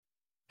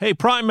Hey,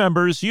 Prime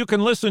members, you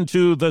can listen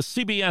to the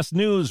CBS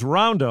News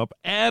Roundup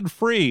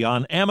ad-free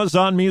on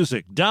Amazon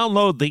Music.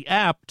 Download the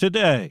app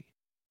today.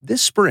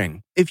 This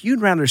spring, if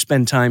you'd rather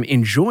spend time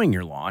enjoying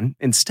your lawn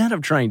instead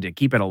of trying to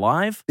keep it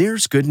alive,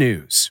 there's good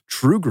news.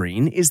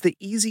 TruGreen is the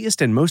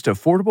easiest and most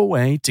affordable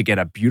way to get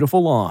a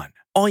beautiful lawn.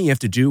 All you have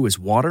to do is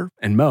water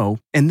and mow,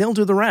 and they'll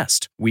do the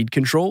rest. Weed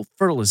control,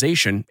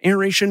 fertilization,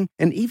 aeration,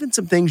 and even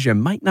some things you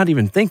might not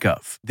even think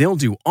of. They'll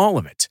do all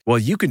of it, while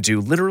you can do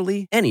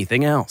literally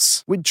anything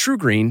else. With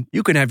TruGreen,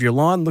 you can have your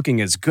lawn looking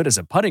as good as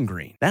a putting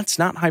green. That's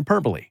not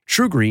hyperbole.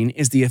 TruGreen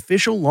is the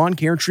official lawn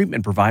care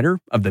treatment provider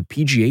of the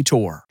PGA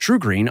Tour.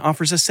 TruGreen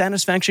offers a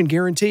satisfaction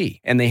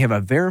guarantee, and they have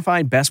a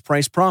verified best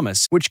price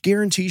promise, which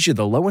guarantees you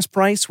the lowest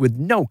price with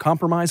no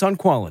compromise on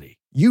quality.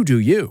 You do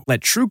you. Let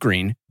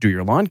TruGreen do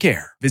your lawn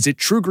care. Visit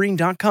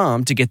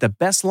TruGreen.com to get the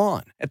best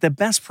lawn at the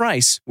best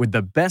price with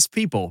the best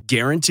people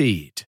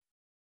guaranteed.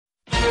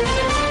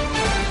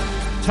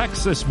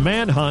 Texas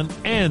manhunt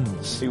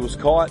ends. He was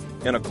caught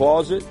in a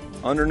closet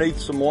underneath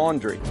some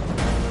laundry.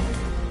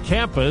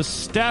 Campus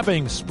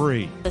stabbing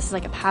spree. This is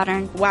like a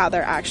pattern. Wow,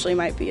 there actually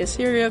might be a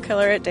serial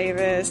killer at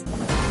Davis.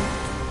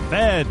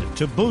 Fed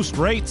to boost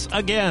rates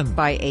again.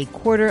 By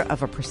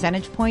 0.25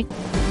 percentage point.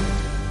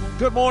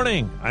 Good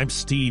morning. I'm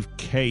Steve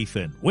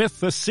Kathan with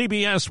the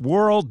CBS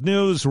World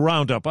News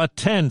Roundup. A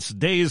tense,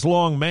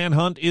 days-long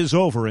manhunt is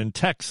over in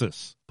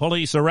Texas.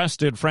 Police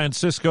arrested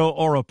Francisco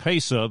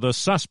Oropesa, the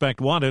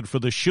suspect wanted for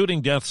the shooting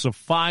deaths of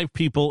 5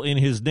 people in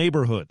his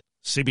neighborhood.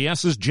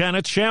 CBS's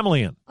Janet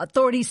Shamlian.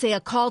 Authorities say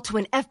a call to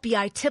an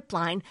FBI tip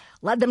line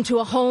led them to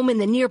a home in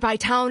the nearby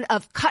town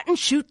of Cut and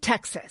Shoot,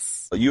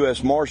 Texas.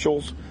 U.S.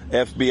 Marshals,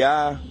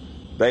 FBI,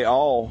 they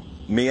all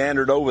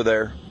meandered over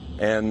there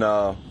and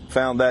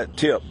found that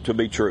tip to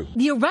be true.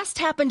 The arrest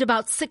happened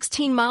about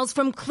 16 miles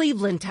from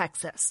Cleveland,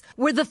 Texas,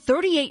 where the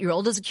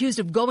 38-year-old is accused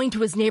of going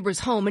to his neighbor's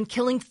home and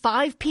killing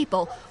 5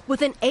 people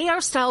with an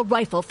AR-style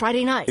rifle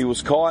Friday night. He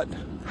was caught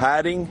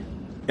hiding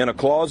in a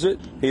closet.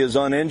 He is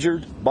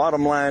uninjured.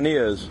 Bottom line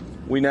is,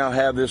 we now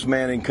have this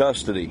man in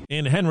custody.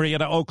 In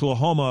Henrietta,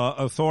 Oklahoma,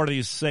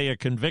 authorities say a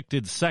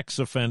convicted sex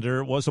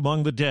offender was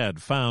among the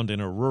dead found in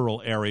a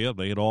rural area.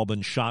 They had all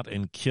been shot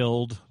and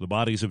killed. The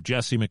bodies of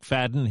Jesse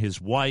McFadden,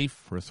 his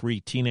wife, her 3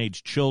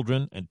 teenage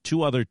children, and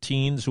 2 other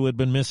teens who had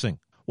been missing.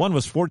 One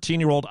was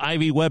 14-year-old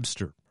Ivy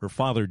Webster. Her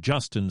father,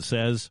 Justin,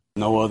 says,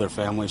 no other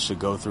family should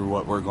go through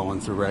what we're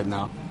going through right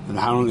now. And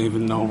I don't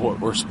even know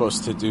what we're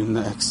supposed to do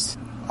next.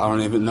 I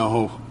don't even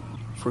know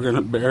if we're going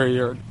to bury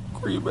her.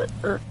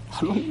 I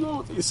don't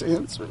know these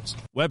answers.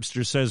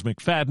 Webster says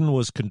McFadden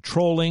was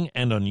controlling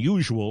and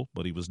unusual,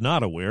 but he was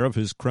not aware of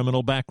his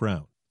criminal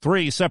background.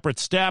 3 separate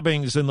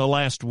stabbings in the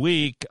last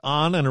week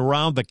on and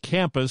around the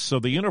campus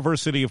of the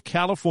University of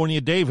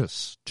California,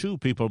 Davis. 2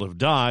 people have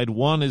died.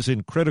 1 is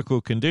in critical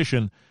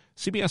condition.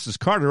 CBS's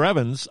Carter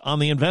Evans on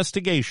the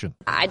investigation.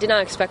 I did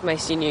not expect my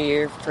senior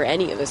year for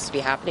any of this to be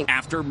happening.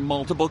 After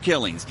multiple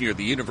killings near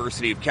the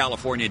University of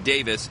California,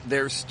 Davis,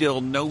 there's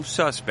still no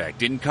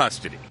suspect in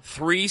custody.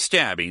 3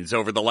 stabbings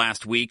over the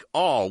last week,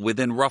 all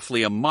within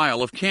roughly a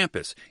mile of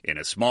campus, in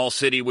a small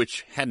city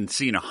which hadn't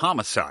seen a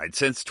homicide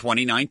since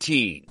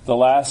 2019. The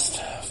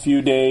last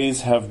few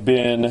days have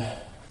been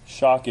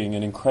shocking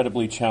and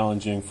incredibly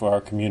challenging for our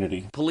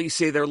community. Police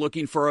say they're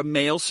looking for a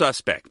male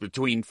suspect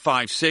between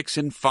 5'6"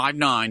 and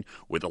 5'9",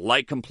 with a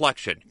light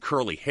complexion,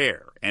 curly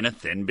hair, and a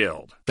thin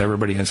build.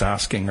 Everybody is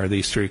asking, are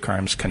these 3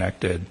 crimes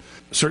connected?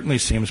 Certainly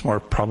seems more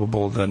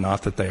probable than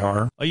not that they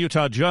are. A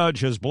Utah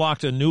judge has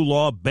blocked a new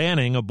law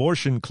banning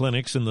abortion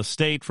clinics in the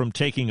state from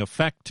taking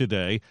effect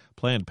today.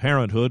 Planned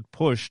Parenthood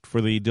pushed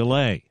for the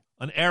delay.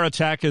 An air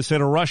attack has hit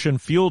a Russian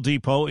fuel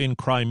depot in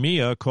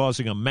Crimea,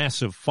 causing a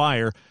massive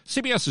fire.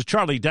 CBS's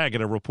Charlie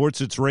Daggett reports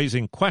it's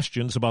raising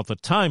questions about the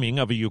timing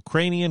of a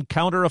Ukrainian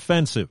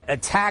counteroffensive.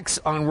 Attacks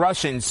on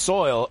Russian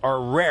soil are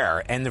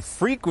rare, and the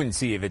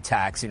frequency of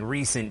attacks in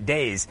recent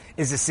days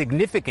is a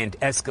significant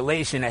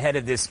escalation ahead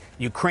of this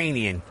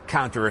Ukrainian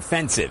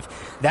counteroffensive.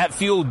 That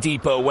fuel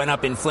depot went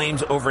up in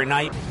flames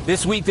overnight.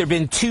 This week, there have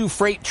been 2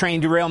 freight train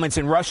derailments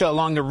in Russia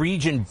along the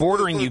region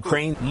bordering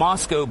Ukraine.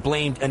 Moscow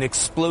blamed an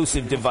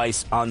explosive device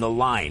on the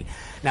line.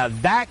 Now,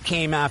 that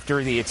came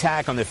after the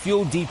attack on the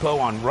fuel depot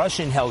on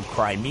Russian-held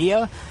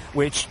Crimea,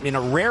 which, in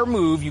a rare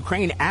move,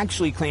 Ukraine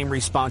actually claimed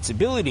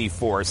responsibility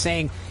for,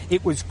 saying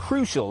it was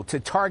crucial to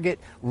target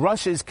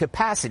Russia's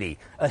capacity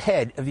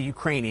ahead of the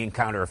Ukrainian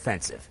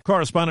counteroffensive.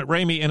 Correspondent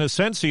Ramy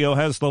Inocencio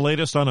has the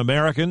latest on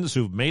Americans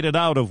who've made it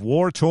out of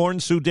war-torn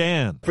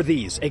Sudan. For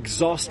these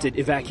exhausted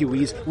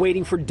evacuees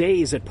waiting for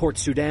days at Port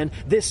Sudan,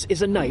 this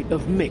is a night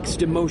of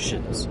mixed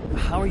emotions.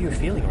 How are you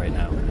feeling right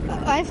now?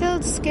 I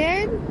feel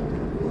scared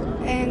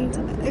and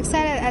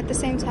excited at the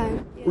same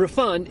time.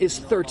 Rafan is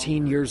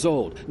 13 years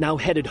old, now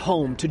headed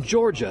home to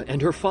Georgia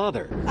and her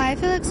father. I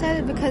feel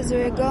excited because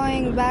we're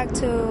going back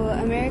to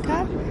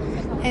America,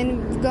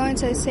 and going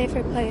to a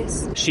safer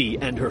place. She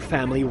and her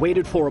family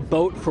waited for a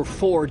boat for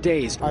 4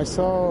 days. I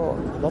saw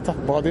a lot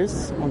of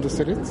bodies on the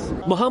streets.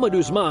 Mohammed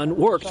Usman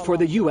worked for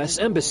the U.S.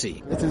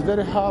 Embassy. It is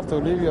very hard to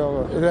leave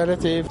your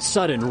relatives.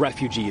 Sudden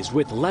refugees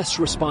with less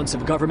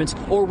responsive governments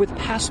or with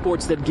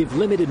passports that give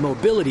limited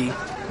mobility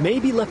may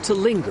be left to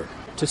linger,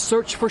 to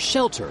search for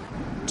shelter,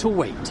 to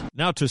wait.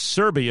 Now to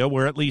Serbia,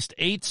 where at least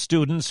 8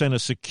 students and a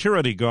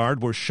security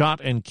guard were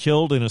shot and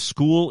killed in a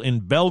school in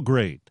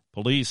Belgrade.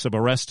 Police have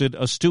arrested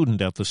a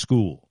student at the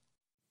school.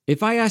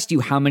 If I asked you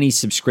how many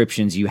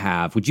subscriptions you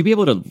have, would you be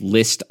able to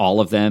list all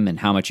of them and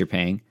how much you're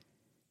paying?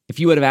 If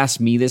you would have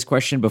asked me this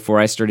question before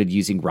I started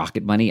using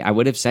Rocket Money, I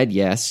would have said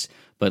yes.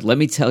 But let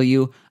me tell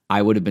you,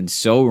 I would have been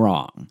so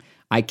wrong.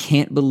 I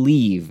can't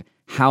believe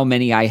how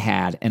many I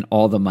had and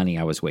all the money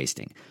I was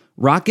wasting.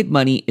 Rocket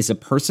Money is a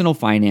personal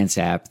finance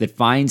app that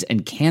finds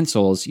and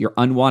cancels your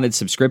unwanted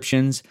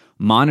subscriptions,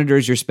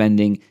 monitors your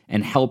spending,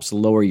 and helps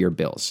lower your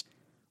bills.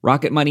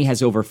 Rocket Money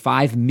has over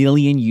 5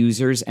 million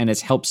users and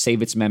has helped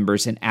save its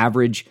members an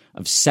average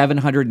of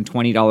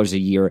 $720 a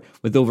year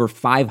with over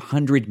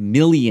 500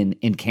 million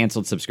in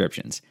canceled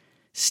subscriptions.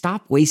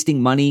 Stop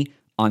wasting money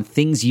on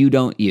things you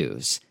don't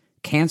use.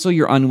 Cancel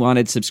your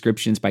unwanted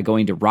subscriptions by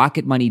going to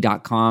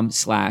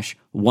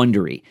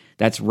rocketmoney.com/Wondery.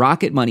 That's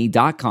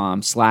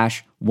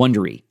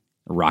rocketmoney.com/Wondery.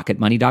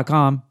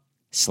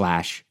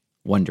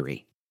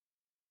 rocketmoney.com/Wondery.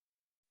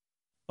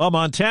 A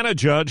Montana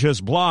judge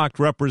has blocked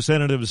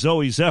Representative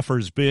Zoe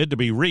Zephyr's bid to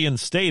be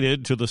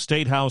reinstated to the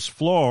State House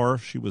floor.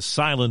 She was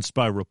silenced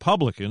by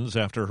Republicans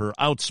after her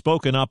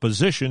outspoken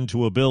opposition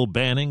to a bill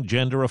banning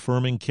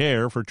gender-affirming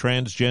care for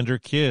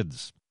transgender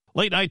kids.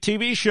 Late-night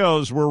TV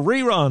shows were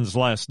reruns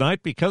last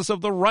night because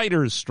of the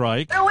writers'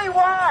 strike. What do we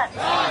want?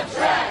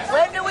 Contracts.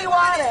 When do we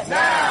want it?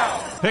 Now.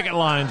 Picket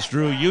lines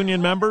drew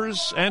union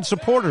members and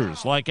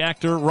supporters like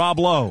actor Rob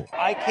Lowe.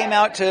 I came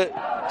out to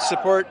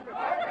support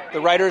the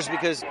writers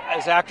because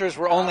as actors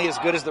we're only as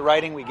good as the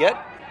writing we get,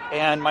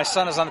 and my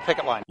son is on the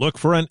picket line. Look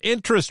for an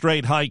interest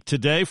rate hike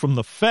today from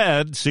the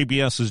Fed.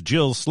 CBS's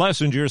Jill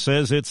Schlesinger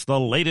says it's the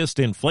latest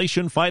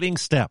inflation-fighting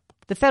step.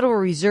 The Federal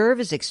Reserve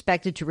is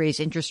expected to raise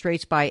interest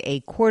rates by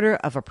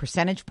 0.25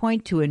 percentage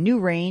point to a new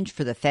range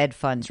for the Fed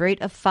funds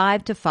rate of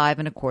 5 to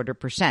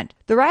 5.25%.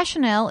 The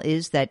rationale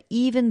is that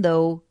even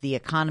though the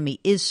economy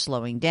is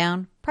slowing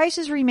down,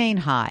 prices remain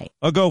high.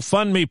 A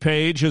GoFundMe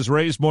page has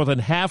raised more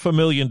than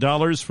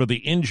 $500,000 for the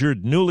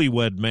injured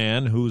newlywed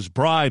man whose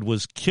bride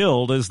was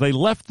killed as they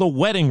left the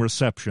wedding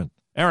reception.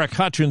 Eric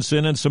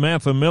Hutchinson and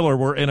Samantha Miller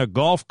were in a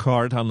golf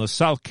cart on the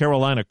South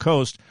Carolina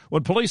coast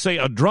when police say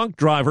a drunk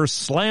driver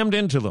slammed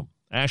into them.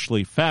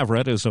 Ashley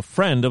Favret is a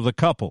friend of the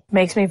couple.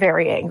 Makes me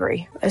very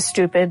angry. A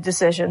stupid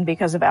decision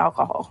because of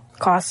alcohol.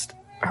 Cost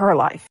her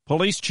life.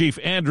 Police Chief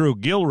Andrew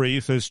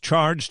Gilreath has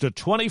charged a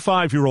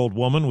 25-year-old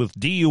woman with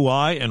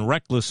DUI and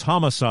reckless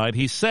homicide.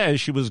 He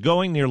says she was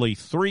going nearly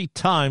 3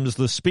 times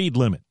the speed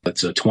limit.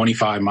 That's a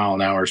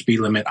 25-mile-an-hour speed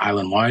limit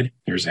island-wide.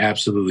 There's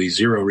absolutely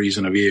zero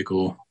reason a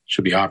vehicle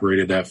should be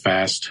operated that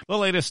fast. The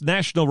latest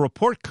national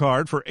report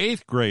card for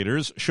 8th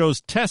graders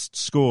shows test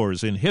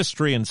scores in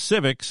history and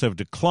civics have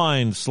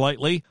declined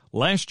slightly.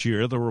 Last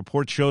year, the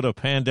report showed a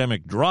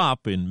pandemic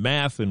drop in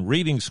math and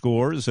reading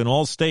scores in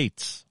all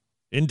states.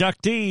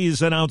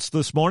 Inductees announced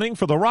this morning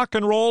for the Rock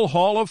and Roll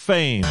Hall of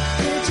Fame.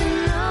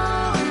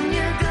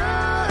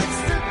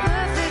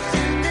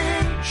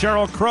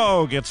 Sheryl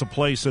Crow gets a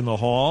place in the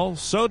hall.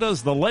 So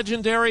does the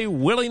legendary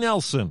Willie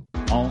Nelson.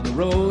 On the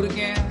road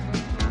again.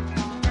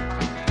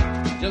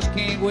 Just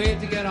can't wait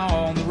to get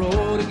on the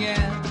road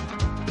again.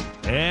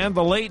 And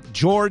the late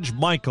George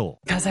Michael.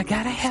 'Cause I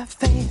gotta have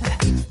faith.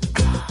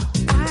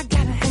 I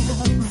gotta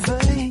have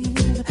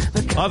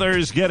faith.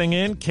 Others getting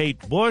in: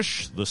 Kate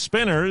Bush, The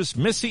Spinners,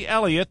 Missy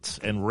Elliott,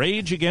 and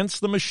Rage Against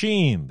the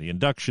Machine. The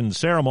induction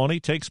ceremony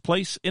takes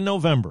place in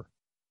November.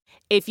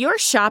 If you're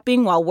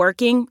shopping while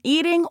working,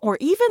 eating, or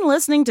even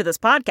listening to this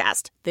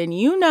podcast, then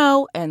you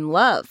know and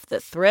love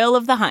the thrill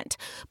of the hunt.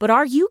 But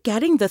are you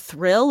getting the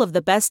thrill of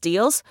the best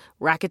deals?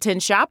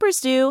 Rakuten shoppers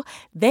do.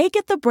 They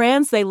get the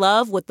brands they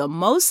love with the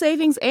most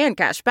savings and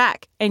cash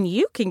back. And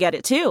you can get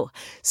it too.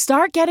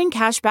 Start getting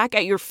cash back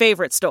at your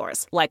favorite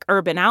stores like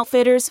Urban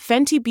Outfitters,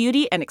 Fenty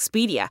Beauty, and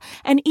Expedia.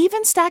 And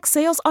even stack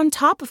sales on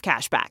top of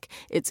cash back.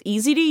 It's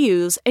easy to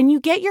use, and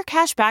you get your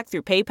cash back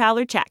through PayPal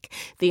or check.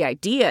 The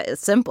idea is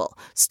simple.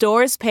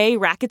 Stores pay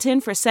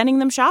Rakuten for sending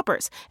them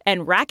shoppers,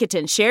 and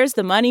Rakuten shares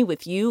the money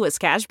with you as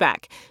cash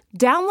back.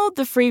 Download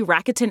the free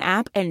Rakuten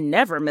app and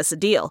never miss a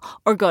deal,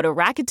 or go to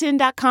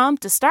Rakuten.com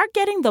to start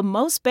getting the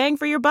most bang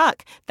for your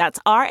buck. That's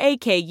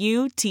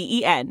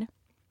Rakuten.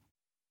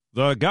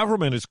 The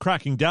government is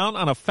cracking down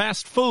on a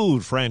fast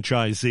food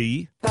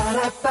franchisee.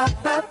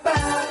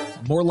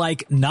 More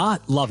like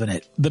not loving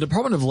it. The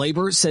Department of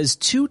Labor says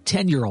 2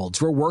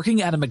 10-year-olds were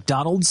working at a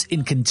McDonald's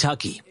in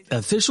Kentucky.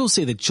 Officials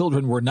say the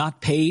children were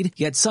not paid,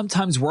 yet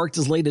sometimes worked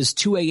as late as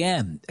 2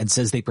 a.m. and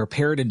says they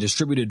prepared and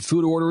distributed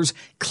food orders,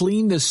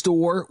 cleaned the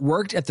store,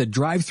 worked at the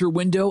drive-thru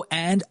window,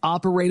 and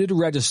operated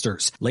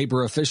registers.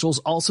 Labor officials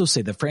also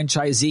say the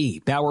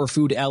franchisee, Bauer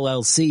Food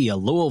LLC, a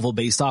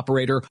Louisville-based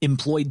operator,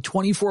 employed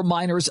 24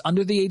 minors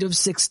under the age of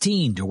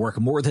 16 to work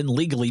more than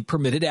legally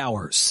permitted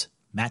hours.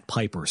 Matt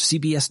Piper,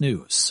 CBS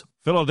News.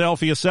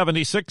 Philadelphia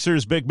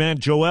 76ers big man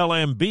Joel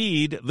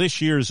Embiid,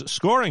 this year's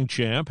scoring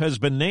champ, has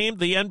been named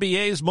the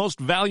NBA's most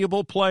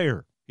valuable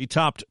player. He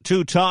topped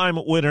 2-time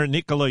winner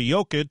Nikola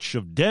Jokic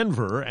of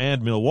Denver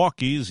and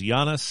Milwaukee's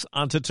Giannis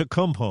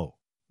Antetokounmpo.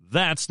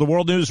 That's the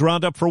World News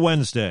Roundup for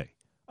Wednesday.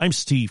 I'm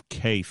Steve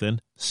Kathan,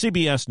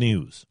 CBS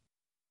News.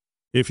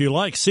 If you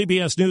like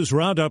CBS News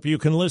Roundup, you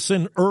can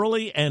listen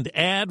early and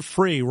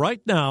ad-free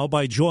right now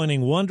by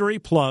joining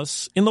Wondery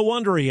Plus in the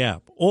Wondery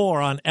app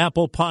or on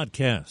Apple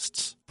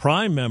Podcasts.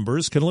 Prime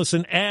members can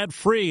listen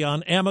ad-free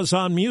on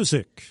Amazon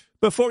Music.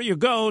 Before you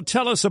go,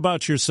 tell us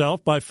about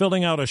yourself by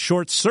filling out a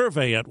short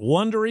survey at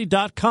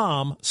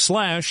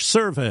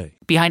Wondery.com/survey.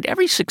 Behind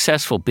every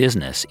successful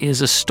business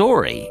is a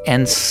story,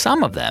 and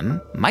some of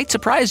them might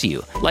surprise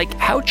you. Like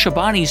how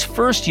Chobani's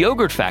first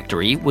yogurt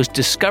factory was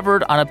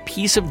discovered on a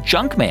piece of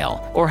junk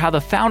mail, or how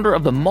the founder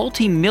of the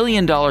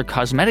multi-million-dollar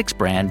cosmetics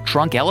brand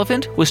Drunk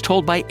Elephant was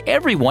told by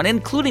everyone,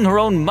 including her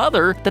own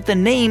mother, that the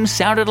name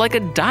sounded like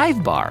a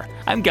dive bar.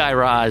 I'm Guy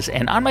Raz,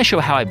 and on my show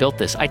How I Built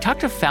This, I talk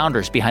to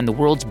founders behind the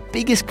world's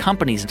biggest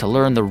companies to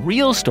learn the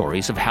real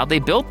stories of how they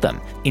built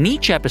them. In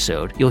each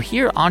episode, you'll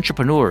hear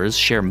entrepreneurs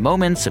share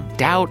moments of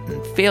doubt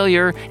and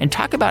failure and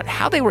talk about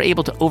how they were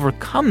able to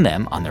overcome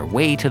them on their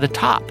way to the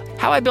top.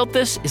 How I Built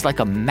This is like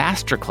a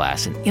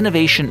masterclass in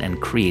innovation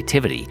and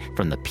creativity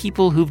from the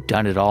people who've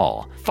done it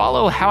all.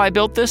 Follow How I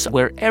Built This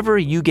wherever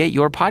you get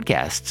your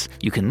podcasts.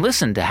 You can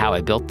listen to How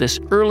I Built This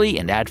early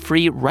and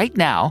ad-free right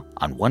now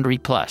on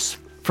Wondery Plus.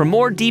 For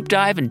more deep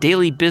dive and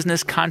daily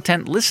business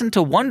content, listen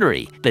to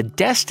Wondery, the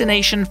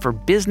destination for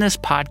business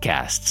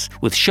podcasts.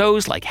 With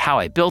shows like How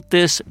I Built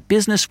This,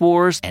 Business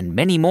Wars, and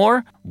many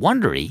more,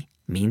 Wondery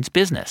means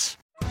business.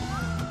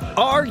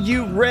 Are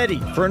you ready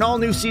for an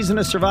all-new season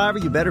of Survivor?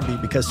 You better be,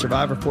 because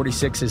Survivor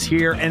 46 is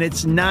here, and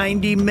it's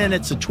 90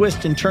 minutes of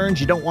twists and turns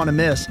you don't want to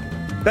miss.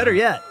 Better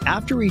yet,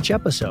 after each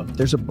episode,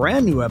 there's a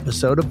brand new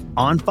episode of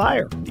On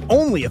Fire, the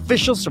only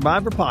official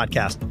Survivor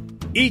podcast.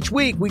 Each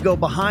week, we go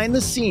behind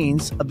the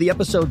scenes of the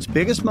episode's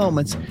biggest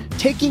moments,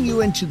 taking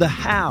you into the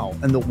how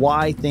and the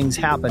why things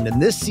happened.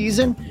 And this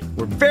season,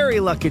 we're very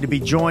lucky to be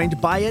joined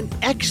by an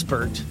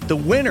expert, the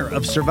winner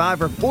of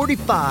Survivor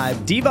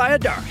 45, Dee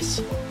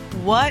Valladares.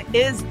 What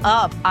is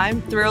up?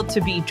 I'm thrilled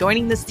to be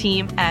joining this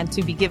team and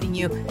to be giving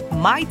you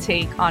my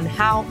take on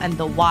how and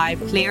the why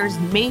players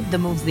made the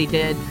moves they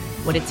did,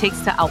 what it takes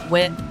to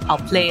outwit,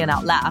 outplay, and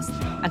outlast,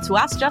 and to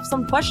ask Jeff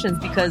some questions,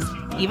 because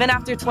even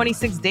after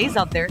 26 days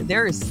out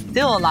there is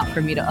still a lot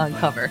for me to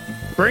uncover.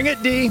 Bring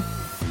it, Dee.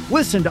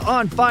 Listen to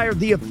On Fire,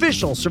 the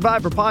official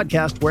Survivor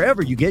podcast,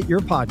 wherever you get your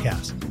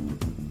podcasts.